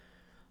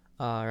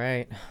All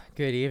right.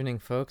 Good evening,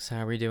 folks.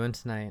 How are we doing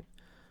tonight?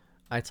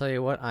 I tell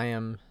you what, I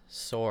am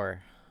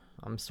sore.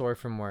 I'm sore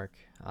from work.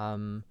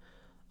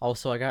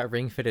 Also, I got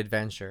Ring Fit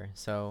Adventure,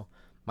 so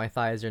my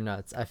thighs are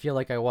nuts. I feel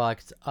like I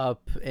walked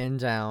up and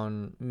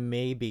down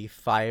maybe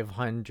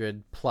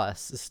 500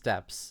 plus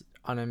steps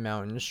on a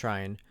mountain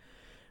shrine.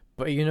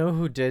 But you know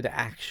who did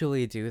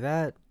actually do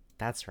that?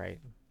 That's right.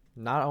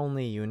 Not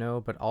only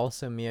Yuno, but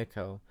also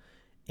Miyako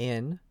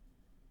in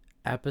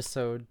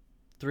episode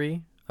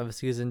 3 of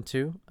season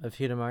 2 of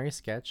Hidamari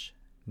sketch,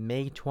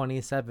 May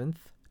 27th,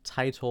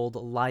 titled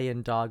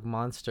Lion Dog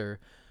Monster.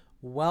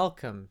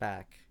 Welcome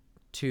back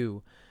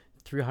to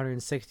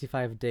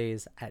 365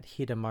 Days at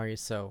Hidamari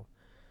So.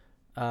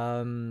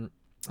 Um,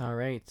 all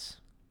right.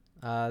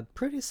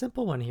 Pretty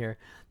simple one here.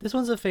 This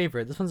one's a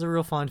favorite. This one's a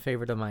real fond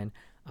favorite of mine.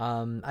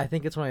 I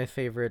think it's one of my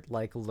favorite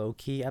like low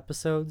key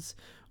episodes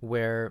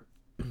where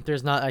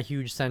there's not a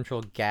huge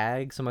central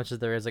gag so much as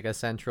there is like a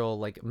central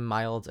like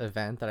mild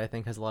event that I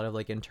think has a lot of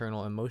like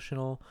internal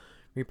emotional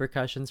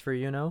repercussions for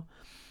Yuno.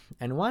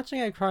 And watching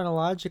it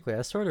chronologically,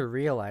 I sort of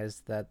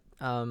realized that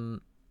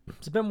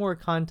there's a bit more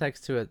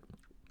context to it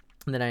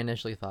than I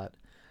initially thought.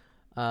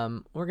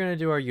 We're gonna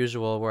do our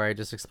usual where I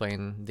just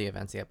explain the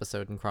events of the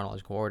episode in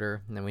chronological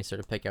order, and then we sort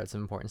of pick out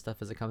some important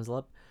stuff as it comes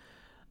up.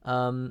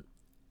 Um,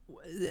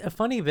 a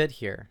funny bit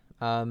here.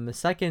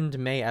 Second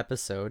May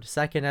episode,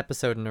 second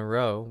episode in a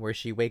row where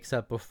she wakes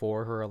up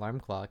before her alarm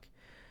clock.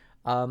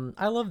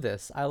 I love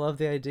this. I love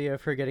the idea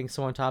of her getting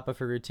so on top of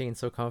her routine,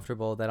 so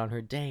comfortable that on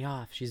her day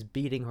off, she's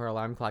beating her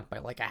alarm clock by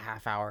like a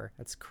half hour.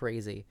 That's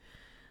crazy.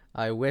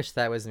 I wish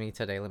that was me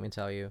today, let me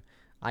tell you.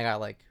 I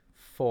got like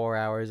 4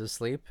 hours of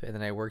sleep and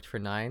then I worked for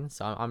nine,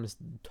 so I'm just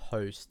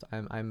toast.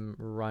 I'm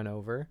run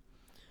over.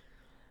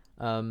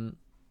 Um,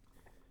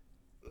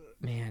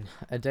 Man,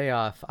 a day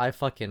off. I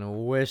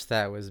fucking wish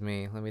that was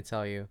me, let me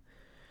tell you.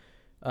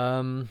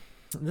 Um,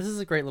 this is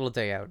a great little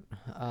day out.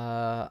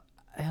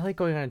 I like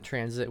going on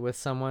transit with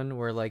someone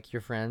where like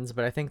you're friends,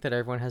 but I think that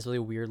everyone has really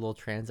weird little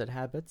transit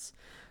habits.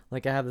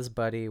 Like I have this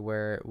buddy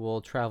where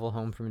we'll travel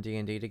home from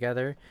D&D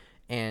together,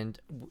 and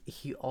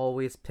he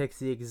always picks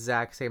the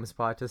exact same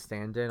spot to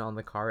stand in on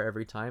the car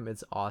every time.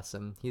 It's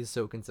awesome. He's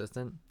so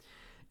consistent.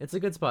 It's a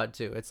good spot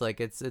too. It's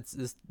like it's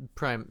this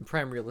prime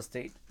real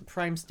estate,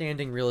 prime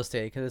standing real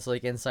estate because it's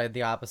like inside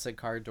the opposite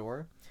car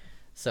door.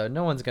 So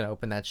no one's gonna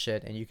open that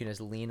shit, and you can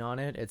just lean on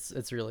it.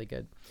 It's really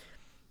good.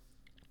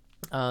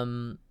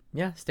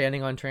 Yeah,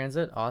 standing on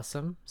transit,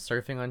 awesome.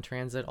 Surfing on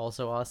transit,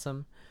 also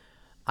awesome.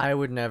 I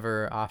would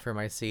never offer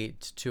my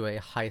seat to a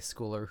high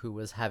schooler who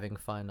was having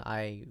fun.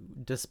 I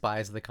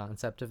despise the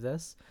concept of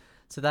this.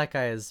 So that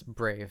guy is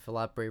brave, a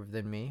lot braver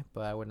than me,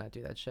 but I would not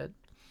do that shit.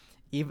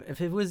 Even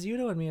if it was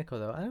Yuno and Miyako,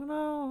 though, I don't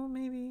know.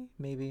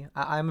 Maybe.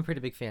 I'm a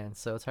pretty big fan,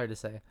 so it's hard to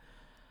say.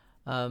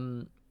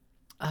 Um,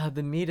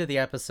 the meat of the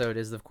episode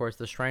is, of course,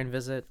 the shrine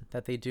visit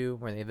that they do,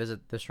 where they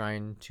visit the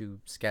shrine to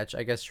sketch.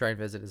 I guess shrine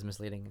visit is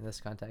misleading in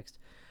this context.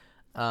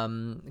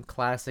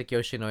 Classic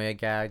Yoshinoya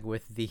gag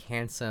with the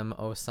handsome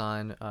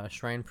Osan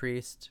shrine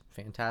priest.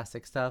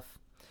 Fantastic stuff.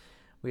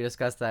 We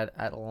discussed that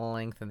at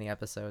length in the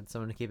episode, so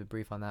I'm going to keep it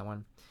brief on that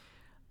one.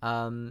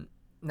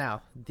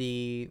 Now,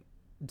 the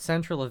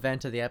central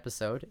event of the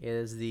episode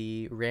is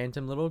the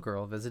random little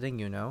girl visiting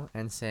Yuno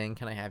and saying,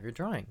 "Can I have your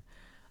drawing?"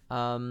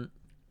 Um,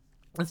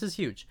 this is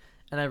huge.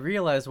 And I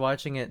realized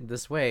watching it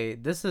this way,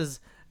 this is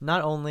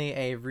not only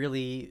a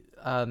really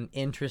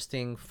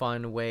interesting,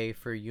 fun way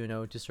for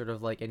Yuno to sort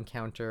of like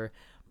encounter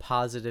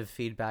positive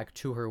feedback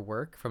to her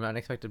work from an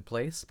unexpected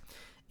place,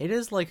 it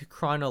is like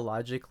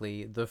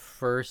chronologically the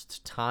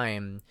first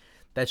time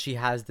that she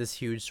has this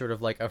huge sort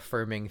of like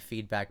affirming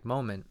feedback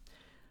moment.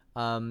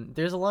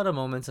 There's a lot of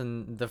moments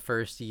in the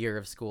first year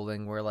of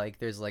schooling where like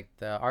there's like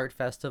the art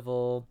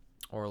festival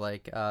or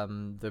like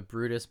the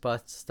Brutus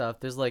bust stuff.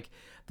 There's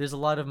a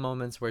lot of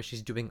moments where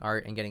she's doing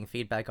art and getting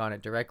feedback on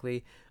it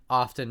directly,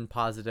 often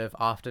positive,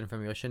 often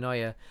from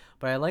Yoshinoya.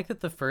 But I like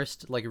that the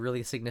first like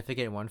really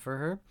significant one for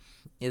her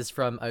is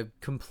from a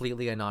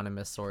completely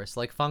anonymous source,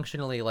 like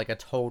functionally like a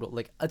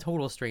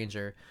total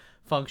stranger,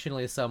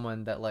 functionally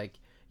someone that like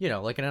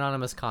like an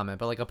anonymous comment,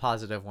 but like a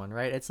positive one,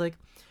 right? It's like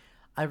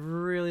I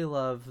really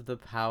love the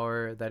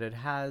power that it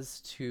has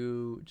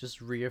to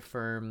just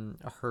reaffirm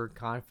her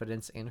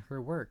confidence in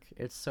her work.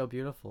 It's so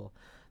beautiful.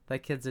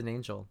 That kid's an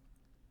angel.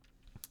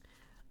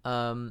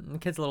 The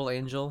kid's a little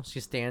angel. She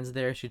stands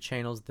there. She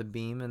channels the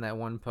beam in that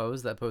one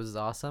pose. That pose is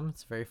awesome.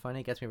 It's very funny.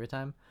 It gets me every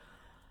time.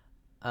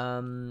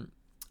 Um,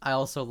 I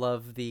also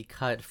love the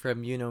cut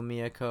from Yuno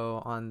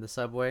Miyako on the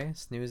subway,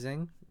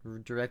 snoozing,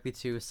 directly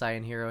to Sai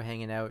and Hiro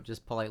hanging out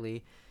just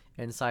politely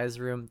in Sai's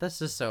room. That's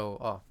just so,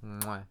 oh,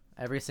 mwah.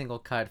 Every single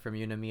cut from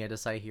Unamiya to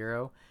Sai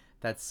Hiro,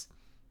 that's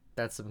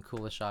that's some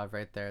Kuleshov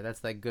right there.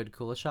 That's that good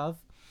Kuleshov.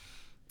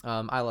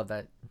 I love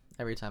that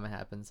every time it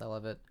happens. I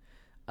love it.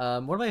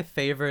 One of my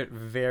favorite,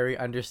 very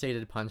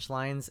understated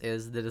punchlines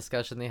is the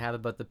discussion they have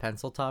about the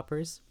pencil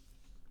toppers.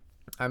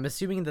 I'm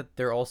assuming that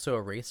they're also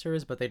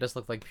erasers, but they just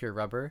look like pure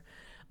rubber.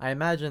 I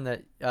imagine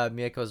that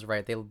Miyako's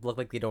right. They look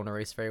like they don't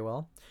erase very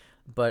well.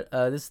 But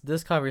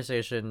this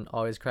conversation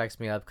always cracks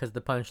me up because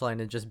the punchline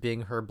is just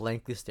being her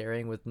blankly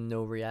staring with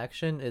no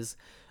reaction is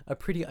a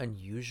pretty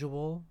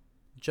unusual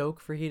joke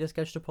for Hida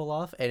sketch to pull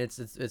off, and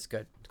it's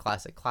good.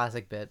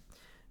 Classic bit,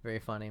 very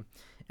funny.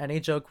 Any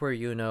joke where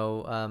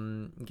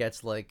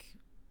gets like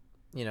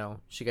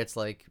she gets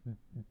like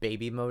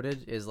baby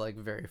moded is like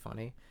very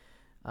funny.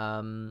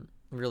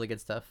 Really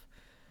good stuff.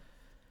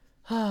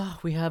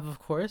 We have, of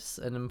course,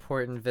 an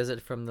important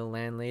visit from the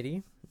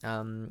landlady.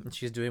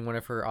 She's doing one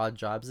of her odd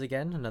jobs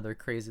again, another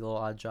crazy little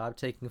odd job,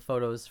 taking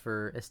photos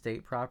for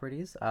estate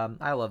properties.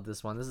 I love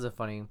this one. This is a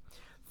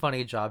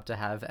funny job to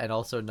have, and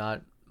also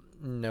not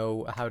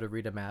know how to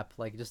read a map.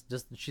 Like, just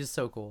she's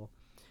so cool.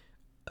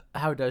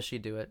 How does she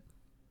do it?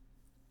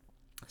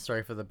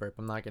 Sorry for the burp.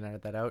 I'm not gonna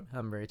edit that out.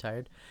 I'm very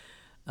tired.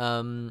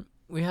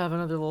 We have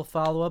another little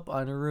follow up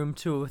on a room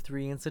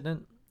 203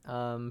 incident.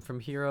 From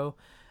Hero.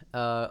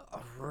 A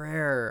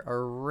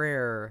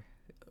rare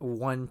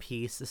One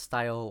Piece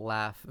style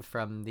laugh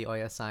from the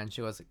Oya-san.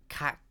 She was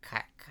ka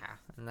ka ka,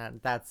 and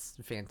that's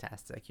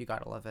fantastic. You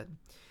gotta love it.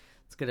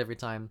 It's good every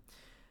time.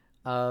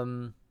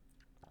 Um,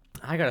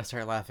 I gotta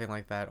start laughing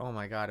like that. Oh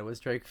my god, it was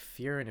Drake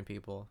fear into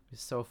people.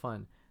 It's so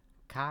fun.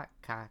 Ka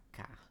ka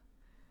ka.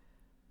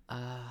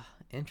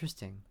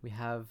 Interesting. We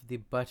have the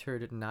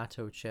buttered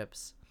natto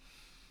chips.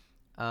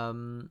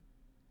 Um,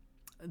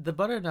 the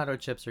buttered natto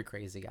chips are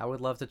crazy. I would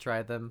love to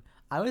try them.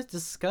 I was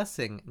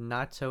discussing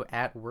natto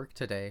at work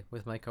today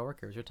with my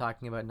coworkers. We're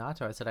talking about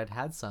natto. I said I'd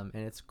had some,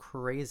 and it's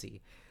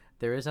crazy.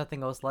 There is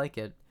nothing else like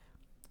it.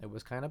 It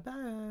was kind of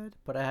bad,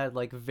 but I had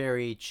like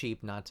very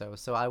cheap natto.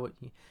 So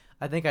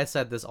I think I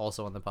said this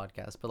also on the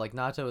podcast, but like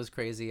natto is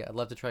crazy. I'd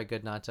love to try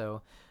good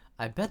natto.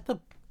 I bet the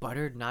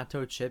buttered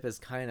natto chip is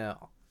kind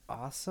of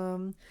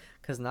awesome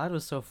because natto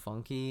is so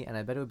funky, and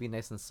I bet it would be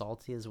nice and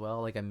salty as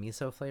well, like a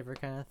miso flavor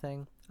kind of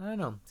thing. I don't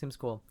know. Seems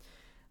cool.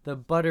 The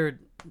buttered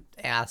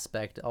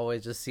aspect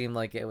always just seemed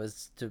like it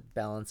was to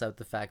balance out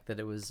the fact that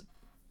it was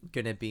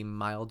gonna be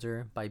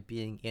milder by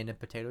being in a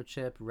potato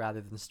chip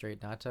rather than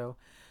straight natto.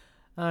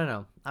 I don't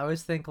know. I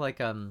always think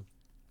like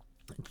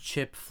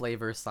chip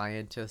flavor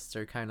scientists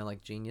are kind of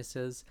like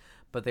geniuses,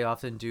 but they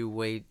often do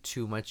way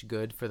too much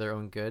good for their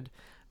own good.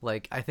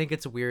 Like I think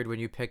it's weird when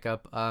you pick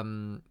up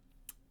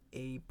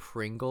a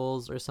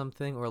Pringles or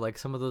something, or like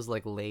some of those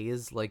like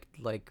Lay's like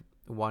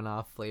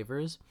one-off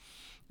flavors,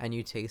 and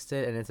you taste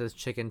it and it says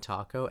chicken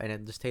taco and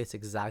it just tastes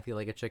exactly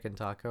like a chicken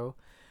taco.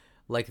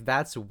 Like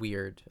that's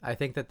weird. I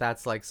think that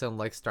that's like some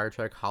like Star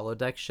Trek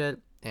holodeck shit,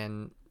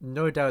 and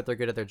no doubt they're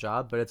good at their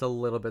job, but it's a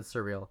little bit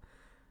surreal.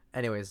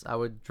 Anyways, I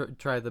would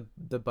try the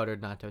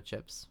buttered natto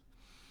chips.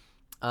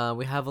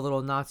 We have a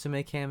little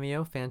Natsume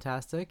cameo.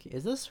 Fantastic.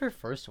 Is this her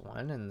first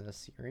one in the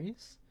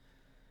series?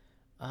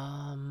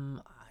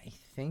 I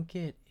think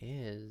it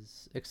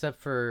is, except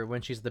for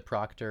when she's the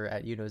proctor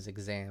at Yuno's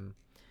exam.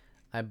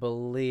 I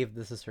believe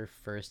this is her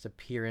first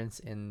appearance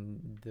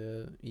in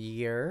the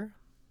year,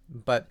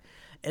 but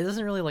it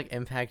doesn't really like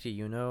impact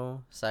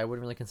Yuno, so I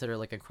wouldn't really consider it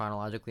like a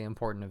chronologically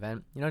important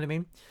event. You know what I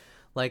mean?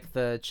 Like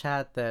the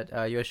chat that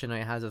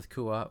Yoshinoi has with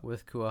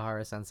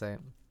Kuwahara Sensei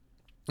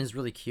is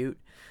really cute,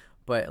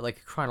 but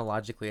like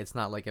chronologically, it's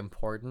not like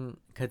important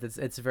because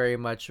it's very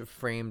much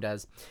framed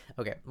as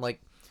okay,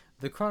 like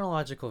the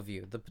chronological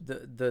view.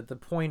 The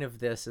point of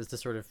this is to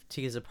sort of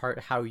tease apart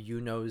how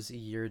Yuno's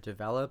year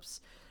develops.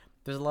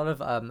 There's a lot of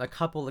a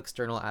couple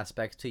external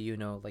aspects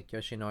to like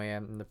Yoshinoya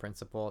and the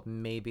principal,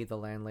 maybe the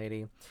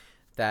landlady,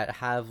 that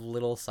have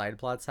little side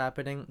plots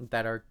happening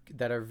that are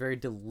very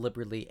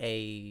deliberately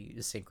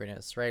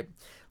asynchronous, right?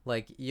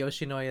 Like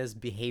Yoshinoya's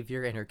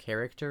behavior and her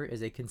character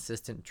is a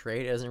consistent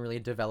trait. It doesn't really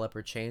develop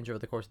or change over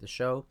the course of the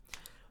show.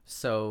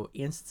 So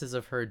instances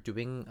of her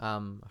doing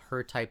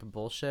her type of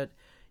bullshit,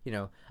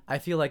 I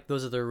feel like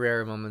those are the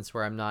rare moments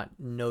where I'm not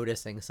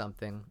noticing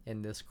something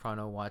in this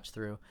chrono watch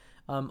through.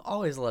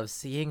 Always love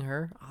seeing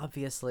her,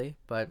 obviously,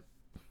 but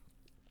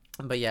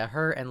yeah,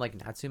 her and like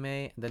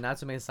the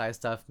Natsume Sai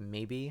stuff,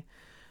 maybe.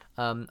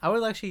 I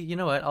would actually, you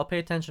know what? I'll pay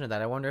attention to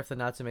that. I wonder if the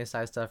Natsume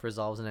Sai stuff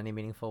resolves in any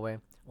meaningful way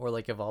or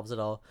like evolves at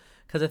all.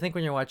 Because I think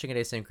when you're watching it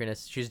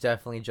asynchronous, she's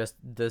definitely just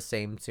the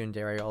same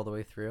tsundere all the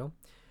way through.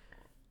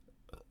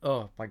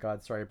 Oh my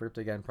god, sorry, I burped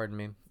again. Pardon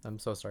me. I'm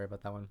so sorry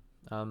about that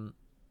one.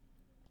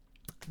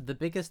 The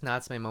biggest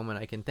Natsume moment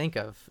I can think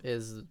of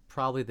is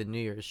probably the New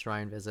Year's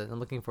Shrine visit. I'm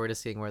looking forward to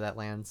seeing where that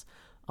lands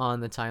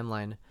on the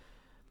timeline.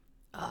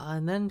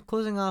 And then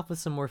closing off with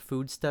some more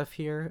food stuff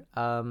here.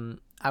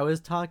 I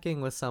was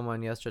talking with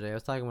someone yesterday. I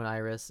was talking with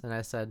Iris, and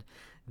I said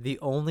the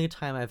only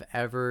time I've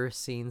ever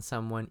seen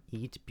someone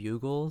eat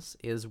bugles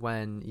is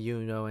when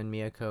Yuno and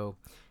Miyako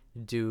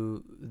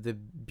do the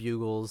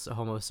bugles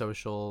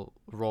homosocial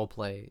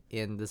roleplay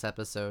in this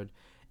episode.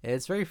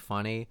 It's very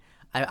funny.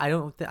 I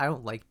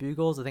don't like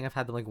bugles. I think I've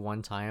had them like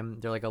one time.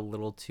 They're like a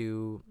little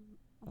too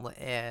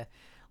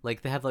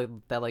like they have like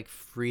that like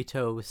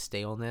frito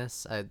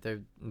staleness.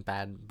 They're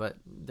bad, but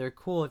they're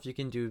cool if you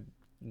can do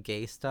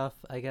gay stuff,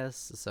 I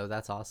guess. So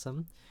that's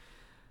awesome.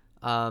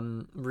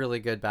 Really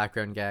good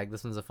background gag.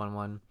 This one's a fun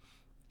one.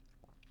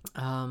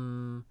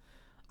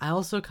 I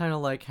also kind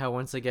of like how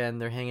once again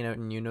they're hanging out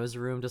in Yuno's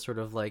room to sort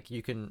of like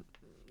you can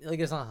like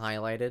it's not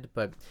highlighted,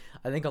 but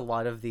I think a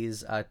lot of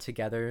these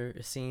together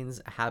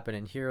scenes happen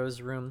in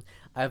Hiro's room.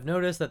 I've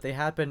noticed that they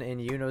happen in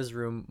Yuno's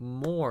room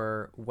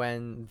more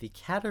when the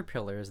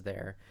caterpillar is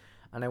there,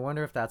 and I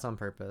wonder if that's on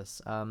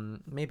purpose.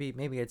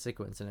 Maybe it's a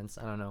coincidence.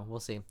 I don't know. We'll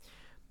see.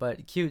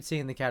 But cute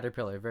seeing the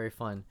caterpillar, very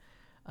fun.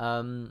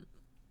 Um,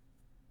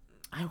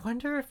 I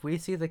wonder if we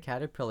see the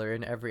caterpillar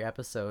in every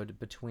episode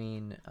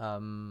between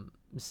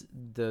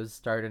the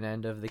start and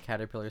end of the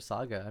caterpillar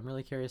saga. I'm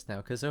really curious now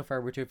because so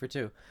far we're two for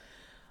two.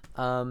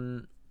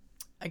 Um,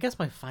 I guess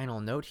my final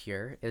note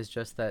here is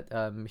just that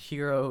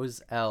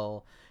Hero's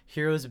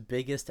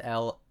biggest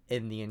L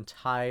in the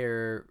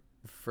entire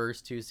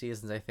first two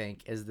seasons, I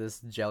think, is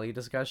this jelly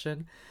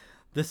discussion.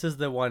 This is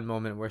the one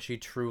moment where she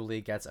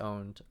truly gets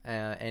owned,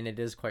 and it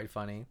is quite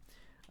funny.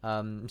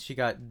 She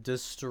got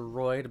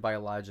destroyed by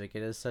logic.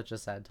 It is such a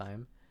sad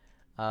time.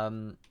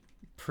 Um,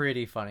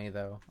 Pretty funny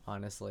though,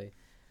 honestly.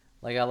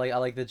 I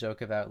like the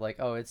joke about like,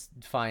 oh, it's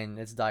fine,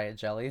 it's diet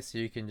jelly, so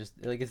you can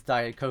just like it's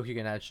diet coke, you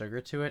can add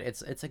sugar to it.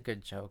 It's a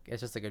good joke.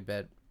 It's just a good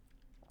bit.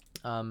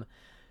 Um,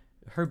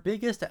 her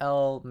biggest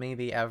L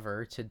maybe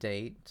ever to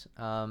date.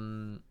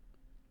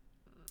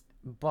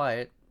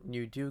 But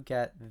you do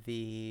get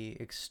the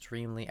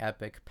extremely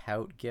epic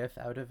pout gif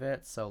out of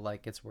it, so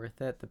like it's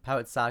worth it. The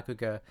pout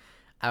Sakuga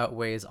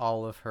outweighs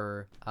all of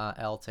her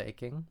L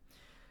taking.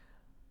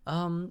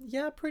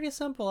 Yeah, pretty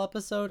simple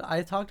episode.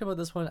 I talked about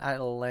this one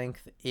at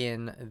length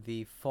in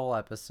the full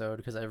episode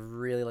because I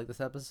really like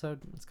this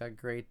episode. It's got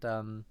great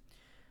sorry,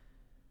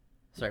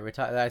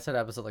 I said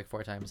episode like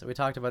four times. We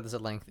talked about this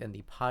at length in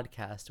the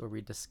podcast where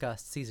we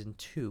discussed season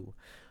 2.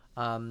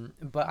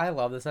 But I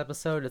love this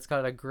episode. It's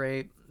got a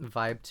great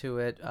vibe to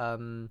it.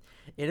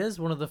 It is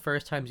one of the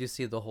first times you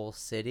see the whole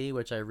city,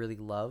 which I really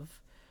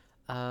love.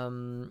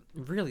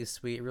 Really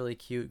sweet, really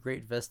cute,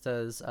 great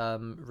vistas.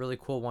 Really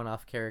cool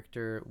one-off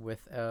character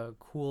with a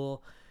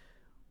cool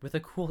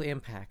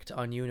impact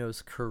on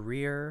Yuno's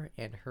career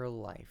and her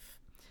life.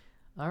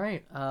 All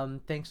right.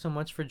 Thanks so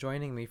much for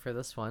joining me for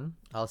this one.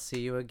 I'll see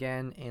you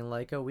again in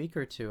like a week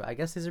or two. I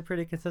guess these are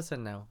pretty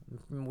consistent now.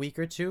 Week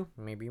or two,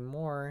 maybe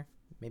more,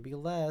 maybe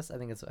less. I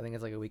think it's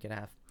like a week and a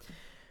half.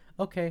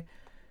 Okay.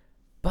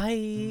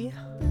 Bye.